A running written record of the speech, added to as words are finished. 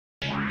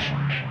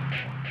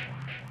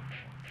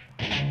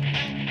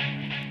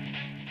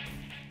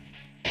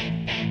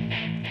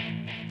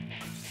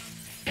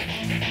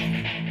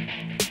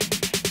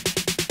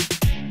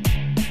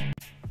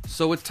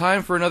So it's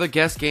time for another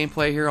guest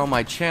gameplay here on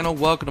my channel.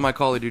 Welcome to my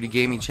Call of Duty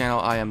gaming channel.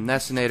 I am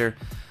Nessinator.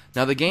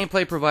 Now the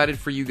gameplay provided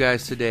for you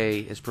guys today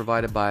is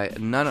provided by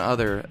none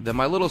other than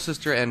my little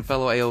sister and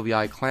fellow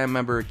AOVI clan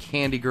member,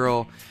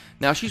 CandyGirl.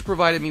 Now she's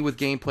provided me with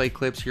gameplay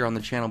clips here on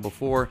the channel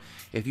before.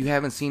 If you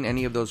haven't seen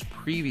any of those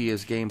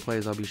previous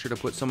gameplays, I'll be sure to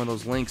put some of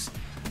those links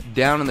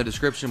down in the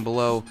description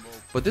below.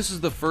 But this is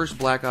the first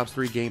Black Ops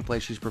 3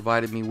 gameplay she's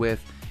provided me with.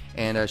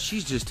 And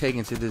she's just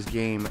taken to this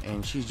game,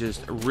 and she's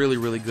just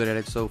really good at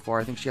it so far.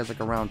 I think she has like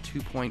around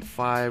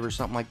 2.5 or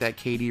something like that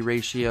KD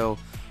ratio,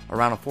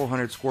 around a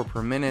 400 score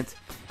per minute,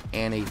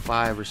 and a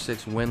 5 or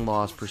 6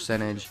 win-loss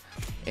percentage.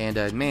 And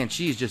man,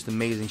 she's just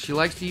amazing. She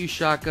likes to use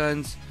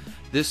shotguns.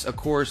 This, of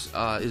course,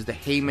 is the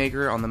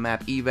Haymaker on the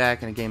map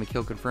Evac in a game of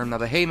Kill Confirm. Now,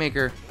 the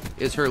Haymaker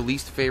is her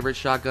least favorite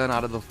shotgun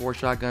out of the 4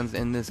 shotguns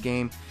in this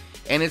game,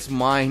 and it's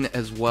mine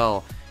as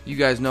well. You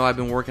guys know I've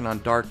been working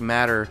on Dark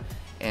Matter,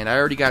 and I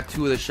already got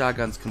 2 of the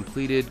shotguns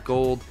completed,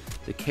 Gold,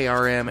 the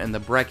KRM, and the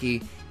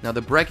Brecci. Now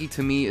the Brecci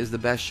to me is the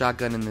best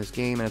shotgun in this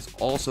game, and it's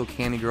also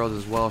CandyGirl's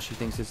as well. She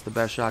thinks it's the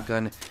best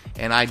shotgun,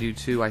 and I do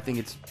too. I think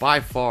it's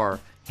by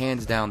far,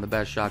 hands down, the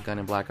best shotgun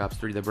in Black Ops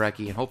 3, the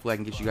Brecci, and hopefully I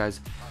can get you guys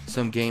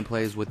some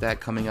gameplays with that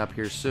coming up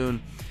here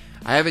soon.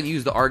 I haven't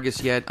used the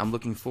Argus yet. I'm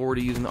looking forward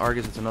to using the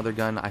Argus. It's another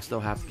gun I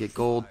still have to get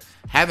Gold.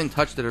 Haven't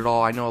touched it at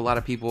all. I know a lot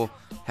of people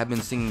have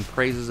been singing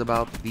praises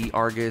about the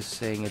Argus,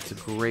 saying it's a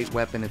great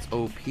weapon, it's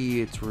OP,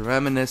 it's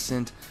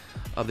reminiscent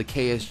of the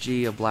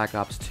KSG of Black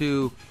Ops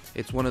 2.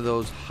 It's one of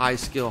those high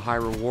skill, high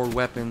reward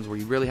weapons where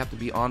you really have to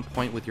be on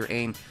point with your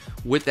aim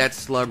with that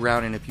slug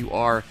round, and if you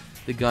are,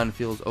 the gun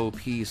feels OP.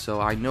 So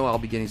I know I'll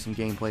be getting some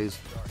gameplays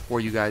for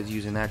you guys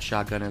using that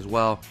shotgun as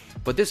well.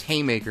 But this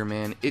Haymaker,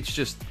 man,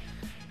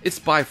 it's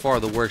by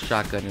far the worst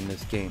shotgun in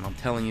this game. I'm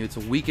telling you, it's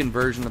a weakened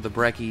version of the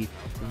Brecci,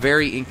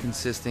 very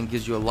inconsistent,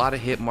 gives you a lot of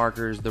hit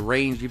markers. The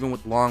range, even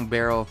with long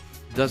barrel,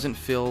 doesn't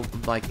feel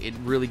like it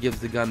really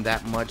gives the gun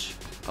that much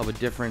of a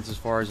difference as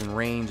far as in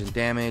range and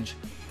damage.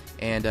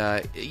 And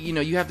you know,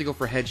 you have to go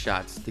for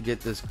headshots to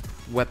get this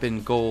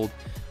weapon Gold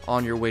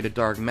on your way to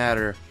Dark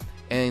Matter.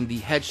 And the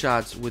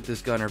headshots with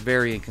this gun are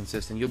very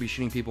inconsistent. You'll be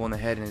shooting people in the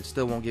head and it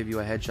still won't give you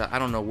a headshot. I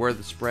don't know where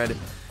the spread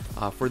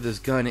for this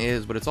gun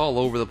is, but it's all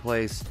over the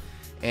place.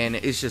 And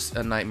it's just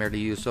a nightmare to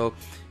use. So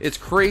it's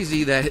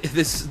crazy that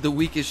this is the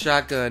weakest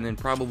shotgun and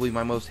probably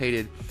my most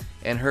hated,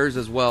 and hers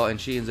as well, and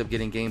she ends up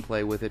getting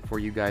gameplay with it for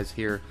you guys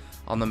here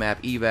on the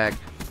map Evac.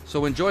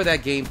 So enjoy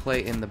that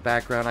gameplay in the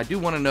background. I do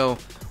want to know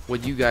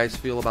what you guys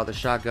feel about the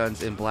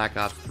shotguns in Black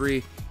Ops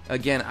 3.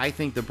 Again, I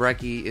think the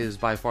Brecci is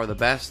by far the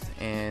best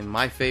and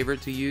my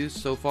favorite to use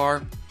so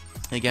far.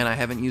 Again, I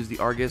haven't used the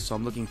Argus, so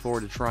I'm looking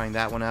forward to trying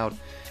that one out.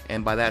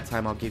 And by that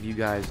time, I'll give you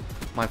guys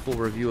my full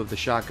review of the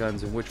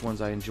shotguns and which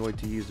ones I enjoyed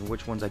to use and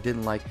which ones I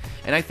didn't like.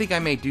 And I think I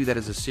may do that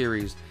as a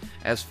series,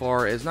 as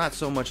far as not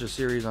so much a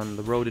series on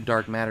the road to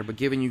Dark Matter, but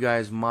giving you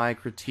guys my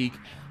critique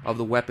of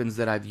the weapons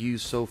that I've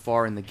used so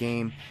far in the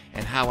game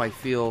and how I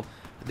feel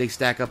they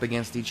stack up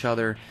against each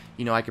other.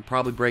 You know, I could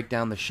probably break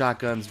down the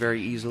shotguns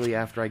very easily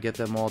after I get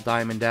them all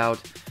diamonded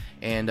out.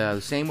 And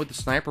the same with the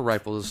sniper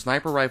rifles. The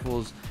sniper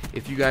rifles,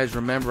 if you guys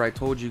remember, I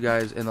told you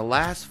guys in the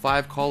last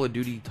 5 Call of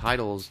Duty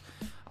titles,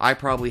 I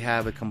probably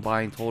have a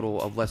combined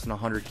total of less than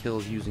 100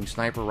 kills using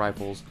sniper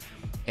rifles.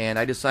 And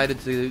I decided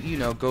to, you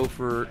know, go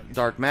for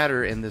Dark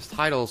Matter in this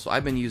title, so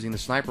I've been using the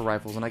sniper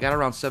rifles, and I got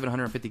around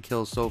 750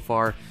 kills so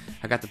far.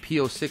 I got the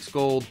PO6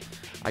 Gold,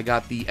 I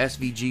got the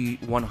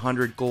SVG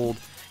 100 Gold,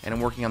 and I'm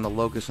working on the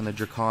Locust and the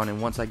Dracon,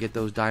 and once I get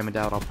those diamond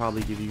out, I'll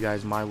probably give you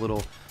guys my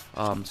little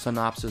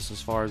synopsis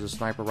as far as the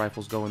sniper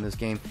rifles go in this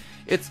game.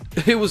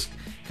 It was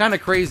kind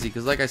of crazy,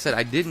 because like I said,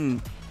 I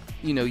didn't,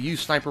 you know, use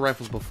sniper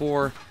rifles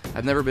before.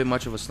 I've never been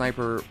much of a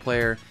sniper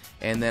player,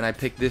 and then I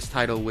picked this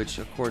title, which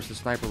of course the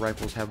sniper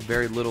rifles have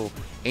very little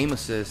aim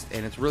assist,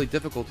 and it's really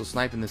difficult to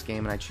snipe in this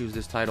game, and I choose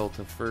this title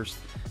to first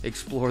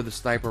explore the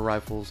sniper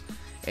rifles,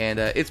 and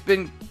it's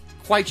been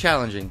quite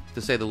challenging,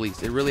 to say the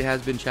least. It really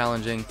has been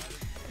challenging,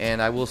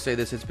 and I will say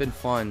this, it's been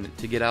fun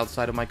to get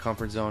outside of my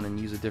comfort zone and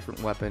use a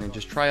different weapon and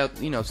just try out,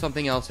 you know,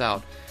 something else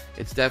out.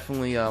 It's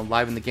definitely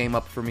livened the game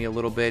up for me a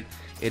little bit.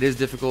 It is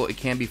difficult, it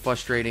can be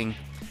frustrating,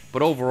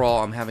 but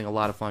overall, I'm having a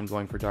lot of fun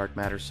going for Dark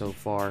Matter so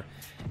far,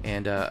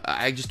 and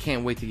I just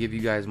can't wait to give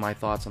you guys my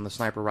thoughts on the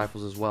sniper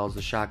rifles as well as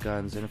the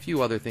shotguns and a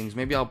few other things.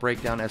 Maybe I'll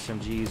break down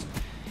SMGs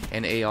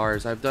and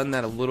ARs. I've done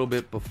that a little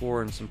bit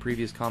before in some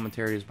previous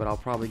commentaries, but I'll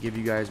probably give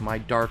you guys my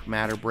Dark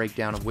Matter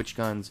breakdown of which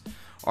guns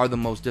are the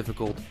most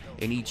difficult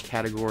in each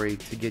category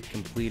to get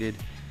completed,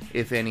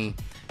 if any.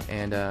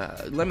 And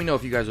let me know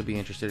if you guys would be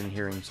interested in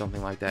hearing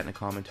something like that in a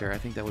commentary. I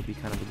think that would be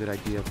kind of a good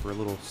idea for a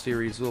little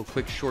series, a little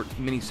quick short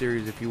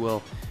mini-series, if you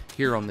will,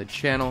 here on the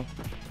channel.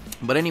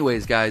 But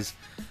anyways, guys,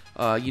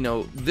 you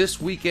know, this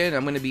weekend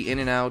I'm going to be in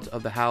and out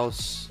of the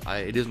house.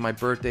 It is my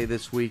birthday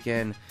this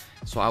weekend,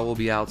 so I will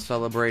be out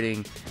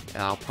celebrating.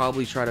 I'll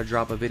probably try to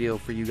drop a video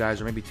for you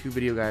guys, or maybe two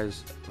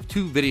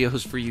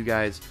videos for you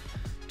guys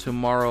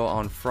tomorrow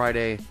on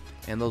Friday.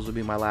 And those will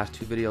be my last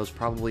 2 videos,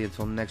 probably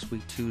until next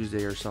week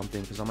Tuesday or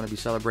something, because I'm going to be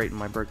celebrating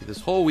my birthday this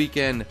whole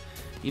weekend.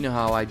 You know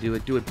how I do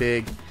it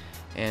big.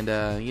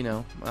 And you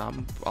know,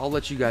 I'll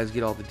let you guys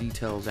get all the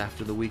details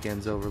after the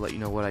weekend's over, let you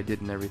know what I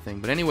did and everything.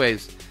 But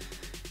anyways,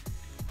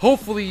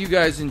 hopefully you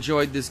guys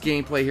enjoyed this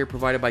gameplay here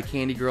provided by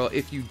CandyGirl.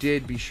 If you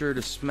did, be sure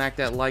to smack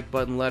that like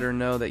button, let her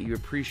know that you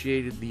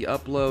appreciated the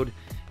upload.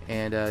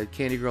 And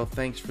CandyGirl,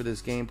 thanks for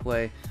this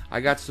gameplay.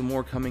 I got some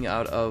more coming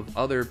out of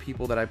other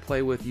people that I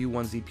play with,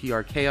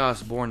 U1ZPR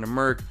Chaos, Born to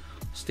Merc.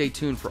 Stay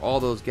tuned for all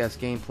those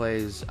guest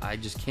gameplays. I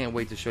just can't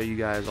wait to show you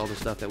guys all the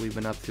stuff that we've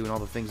been up to and all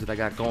the things that I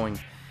got going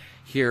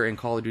here in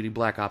Call of Duty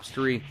Black Ops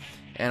 3.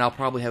 And I'll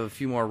probably have a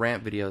few more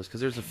rant videos, because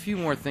there's a few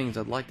more things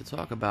I'd like to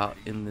talk about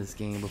in this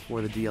game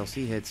before the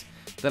DLC hits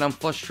that I'm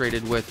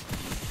frustrated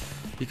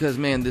with, because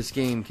man, this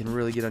game can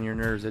really get on your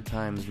nerves at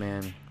times,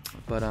 man.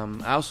 But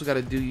I also got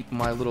to do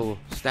my little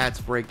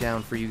stats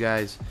breakdown for you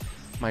guys,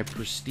 my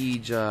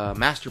prestige,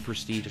 master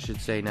prestige I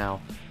should say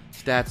now,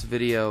 stats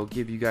video,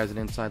 give you guys an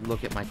inside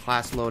look at my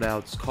class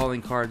loadouts,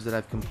 calling cards that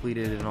I've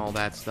completed and all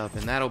that stuff,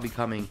 and that'll be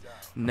coming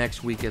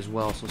next week as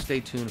well, so stay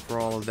tuned for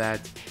all of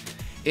that.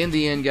 In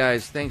the end,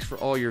 guys, thanks for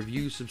all your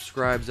views,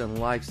 subscribes, and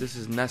likes. This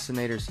is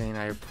Nessinator saying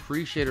I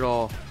appreciate it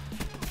all.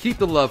 Keep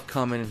the love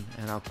coming,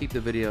 and I'll keep the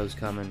videos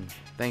coming.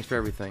 Thanks for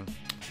everything,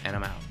 and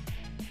I'm out.